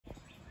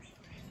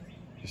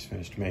Just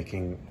finished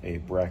making a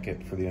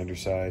bracket for the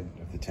underside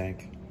of the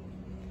tank.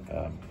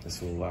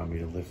 This will allow me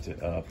to lift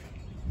it up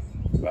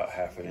about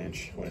 1/2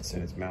 inch when it's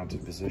in its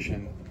mounted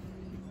position,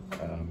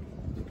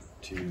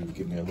 to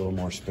give me a little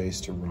more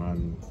space to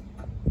run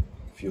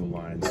fuel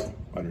lines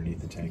underneath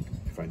the tank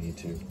if I need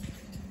to.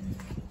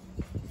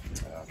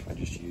 I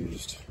just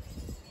used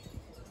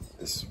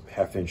this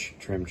 1/2 inch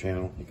trim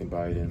channel. You can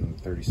buy it in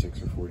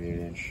 36 or 48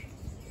 inch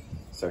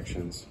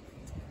sections,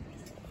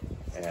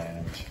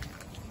 and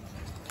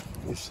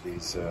use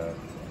these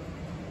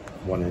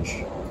 1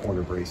 inch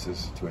corner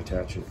braces to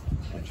attach it,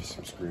 and just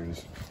some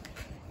screws.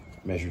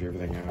 Measured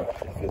everything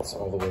out. It fits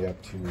all the way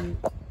up to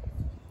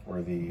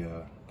where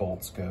the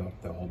bolts go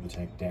that hold the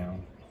tank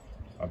down.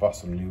 I bought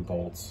some new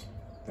bolts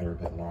that are a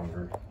bit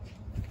longer.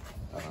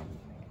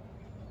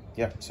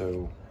 Yeah,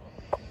 so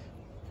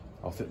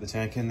I'll fit the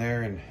tank in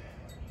there and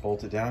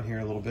bolt it down here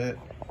a little bit.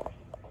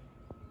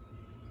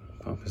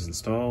 Pump is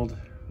installed.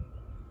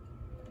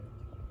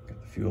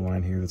 Got the fuel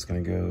line here that's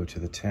going to go to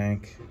the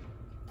tank.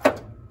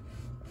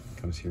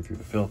 Comes here through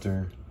the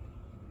filter,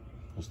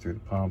 goes through the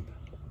pump,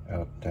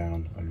 out,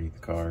 down, underneath the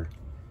car,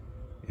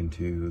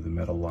 into the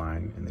metal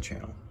line in the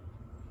channel.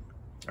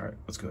 All right,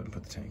 let's go ahead and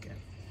put the tank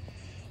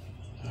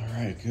in. All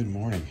right, good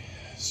morning.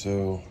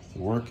 So the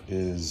work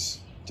is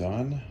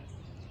done,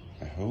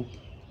 I hope.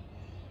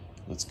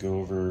 Let's go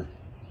over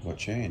what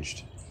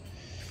changed.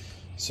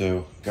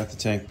 So got the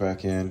tank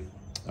back in.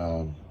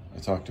 I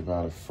talked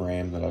about a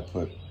frame that I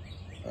put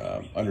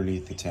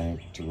underneath the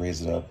tank to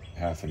raise it up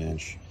 1/2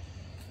 inch.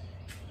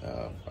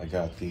 I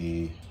got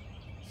the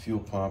fuel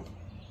pump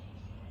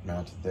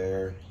mounted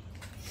there.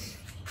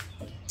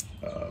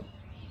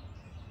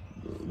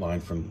 Line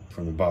from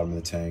the bottom of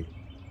the tank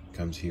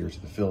comes here to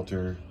the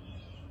filter,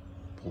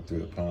 pulled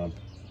through the pump,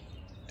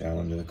 down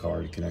into the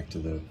car to connect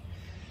to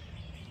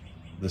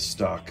the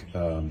stock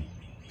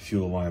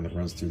fuel line that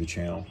runs through the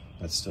channel.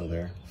 That's still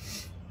there.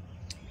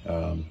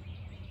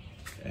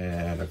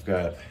 And I've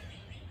got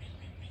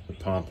the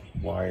pump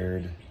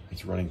wired.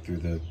 It's running through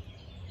the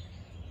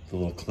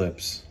little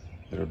clips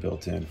that are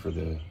built in for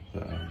the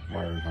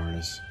wiring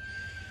harness.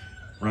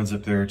 Runs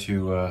up there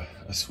to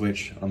a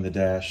switch on the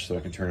dash so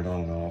I can turn it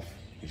on and off.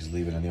 I just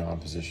leave it in the on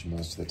position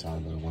most of the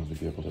time, but I wanted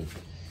to be able to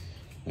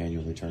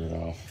manually turn it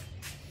off.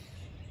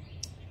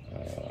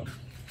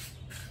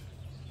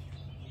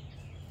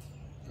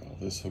 Got all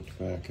this hooked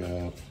back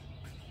up.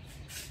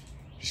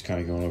 Just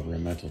kind of going over a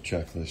mental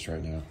checklist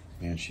right now.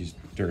 Man, she's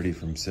dirty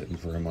from sitting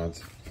for a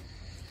month.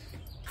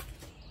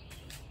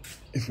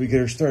 If we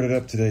get her started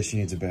up today, she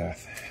needs a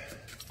bath.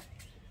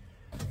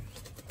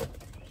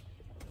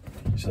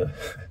 So,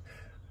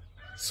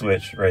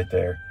 switch right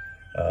there.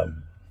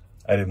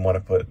 I didn't want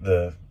to put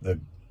the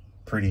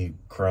pretty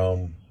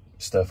chrome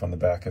stuff on the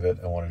back of it.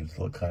 I wanted it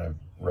to look kind of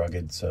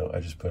rugged, so I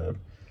just put a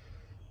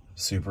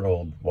super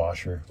old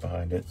washer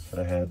behind it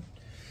that I had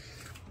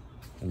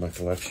in my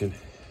collection.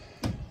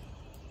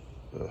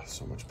 Ugh,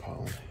 so much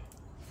pollen.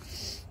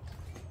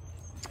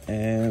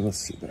 And let's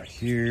see back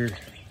here.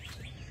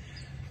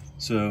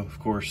 So, of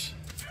course,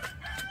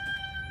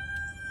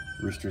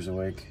 Rooster's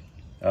awake.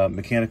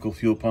 Mechanical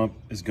fuel pump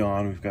is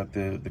gone. We've got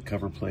the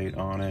cover plate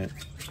on it.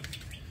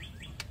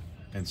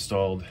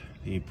 Installed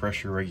the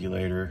pressure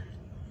regulator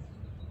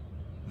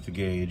with the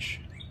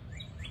gauge.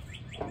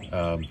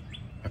 I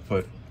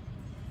put,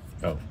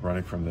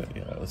 running from the,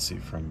 let's see,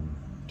 from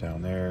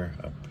down there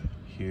up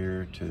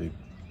here to the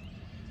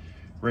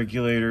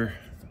regulator.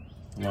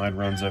 The line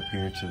runs up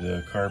here to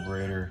the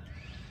carburetor.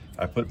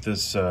 I put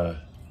this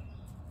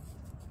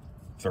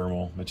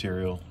thermal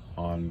material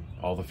on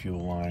all the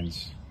fuel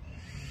lines.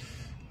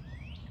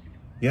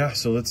 Yeah,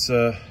 so let's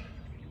see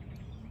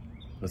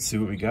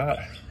what we got.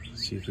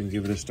 See if we can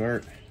give it a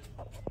start.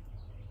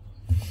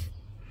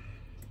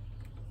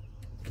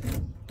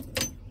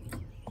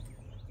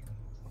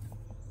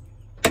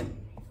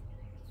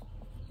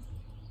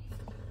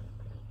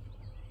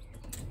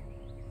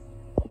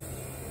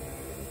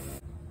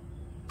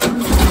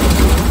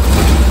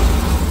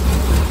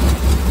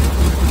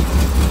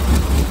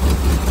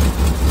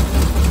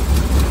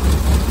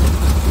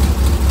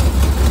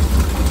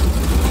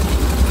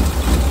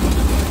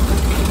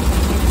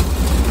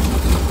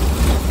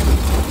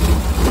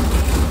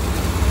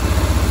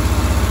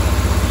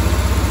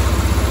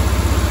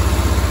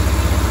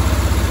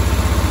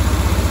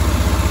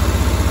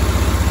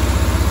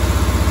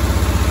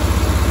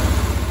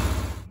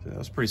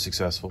 Pretty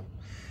successful.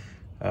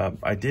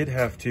 I did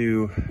have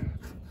to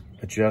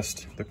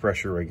adjust the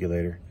pressure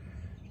regulator.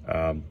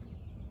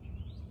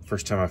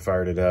 First time I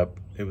fired it up,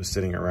 it was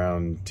sitting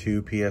around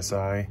 2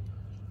 PSI,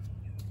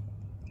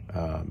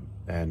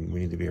 and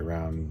we need to be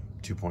around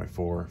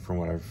 2.4 from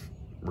what I've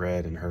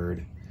read and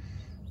heard.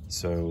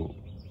 So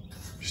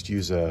just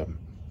use there's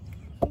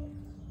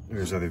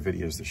other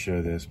videos that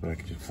show this, but I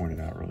can just point it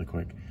out really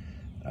quick.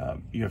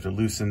 You have to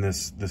loosen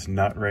this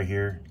nut right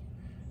here.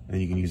 And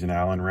then you can use an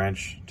Allen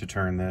wrench to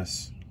turn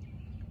this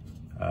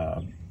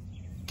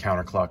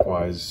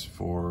counterclockwise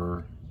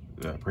for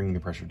bringing the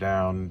pressure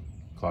down,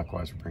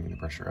 clockwise for bringing the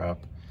pressure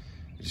up.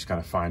 You just kind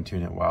of fine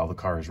tune it while the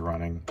car is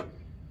running.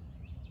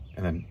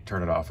 and then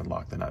turn it off and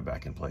lock the nut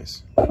back in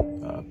place.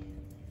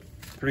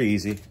 Pretty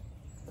easy.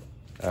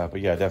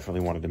 But yeah,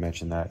 definitely wanted to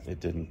mention that it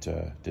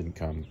didn't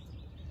come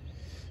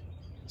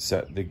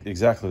set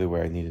exactly the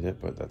way I needed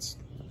it, but that's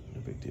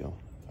no big deal.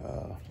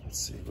 Let's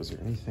see, was there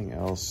anything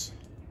else?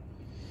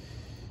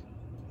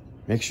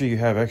 Make sure you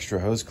have extra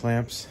hose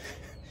clamps.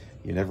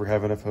 You never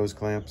have enough hose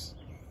clamps,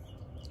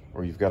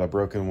 or you've got a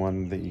broken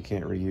one that you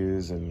can't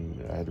reuse,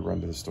 and I had to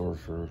run to the store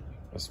for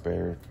a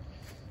spare.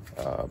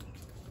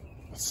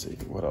 Let's see,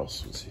 what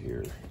else was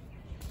here?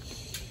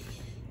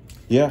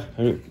 Yeah,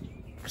 it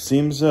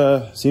seems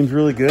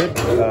really good.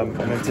 I'm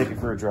gonna take it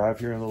for a drive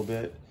here in a little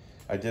bit.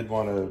 I did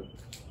want to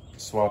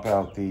swap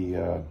out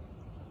the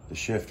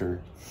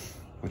shifter,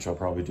 which I'll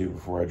probably do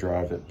before I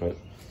drive it, but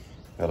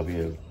that'll be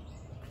a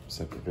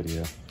separate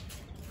video.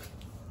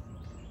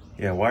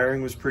 Yeah,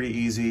 wiring was pretty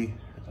easy.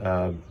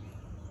 I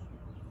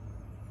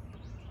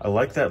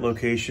like that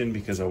location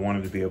because I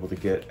wanted to be able to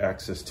get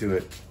access to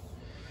it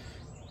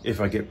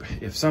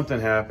if something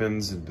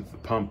happens and the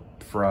pump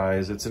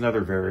fries. It's another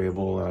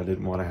variable, and I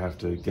didn't want to have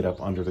to get up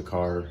under the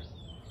car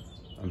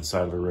on the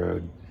side of the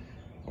road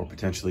or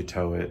potentially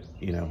tow it.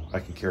 You know, I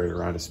can carry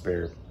around a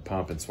spare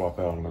pump and swap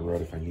out on the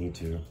road if I need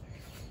to.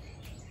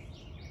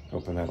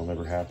 Hoping that'll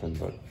never happen,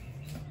 but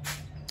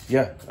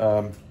yeah,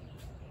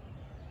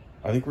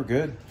 I think we're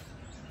good.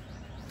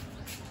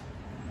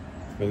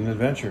 It's been an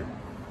adventure.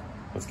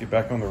 Let's get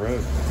back on the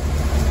road.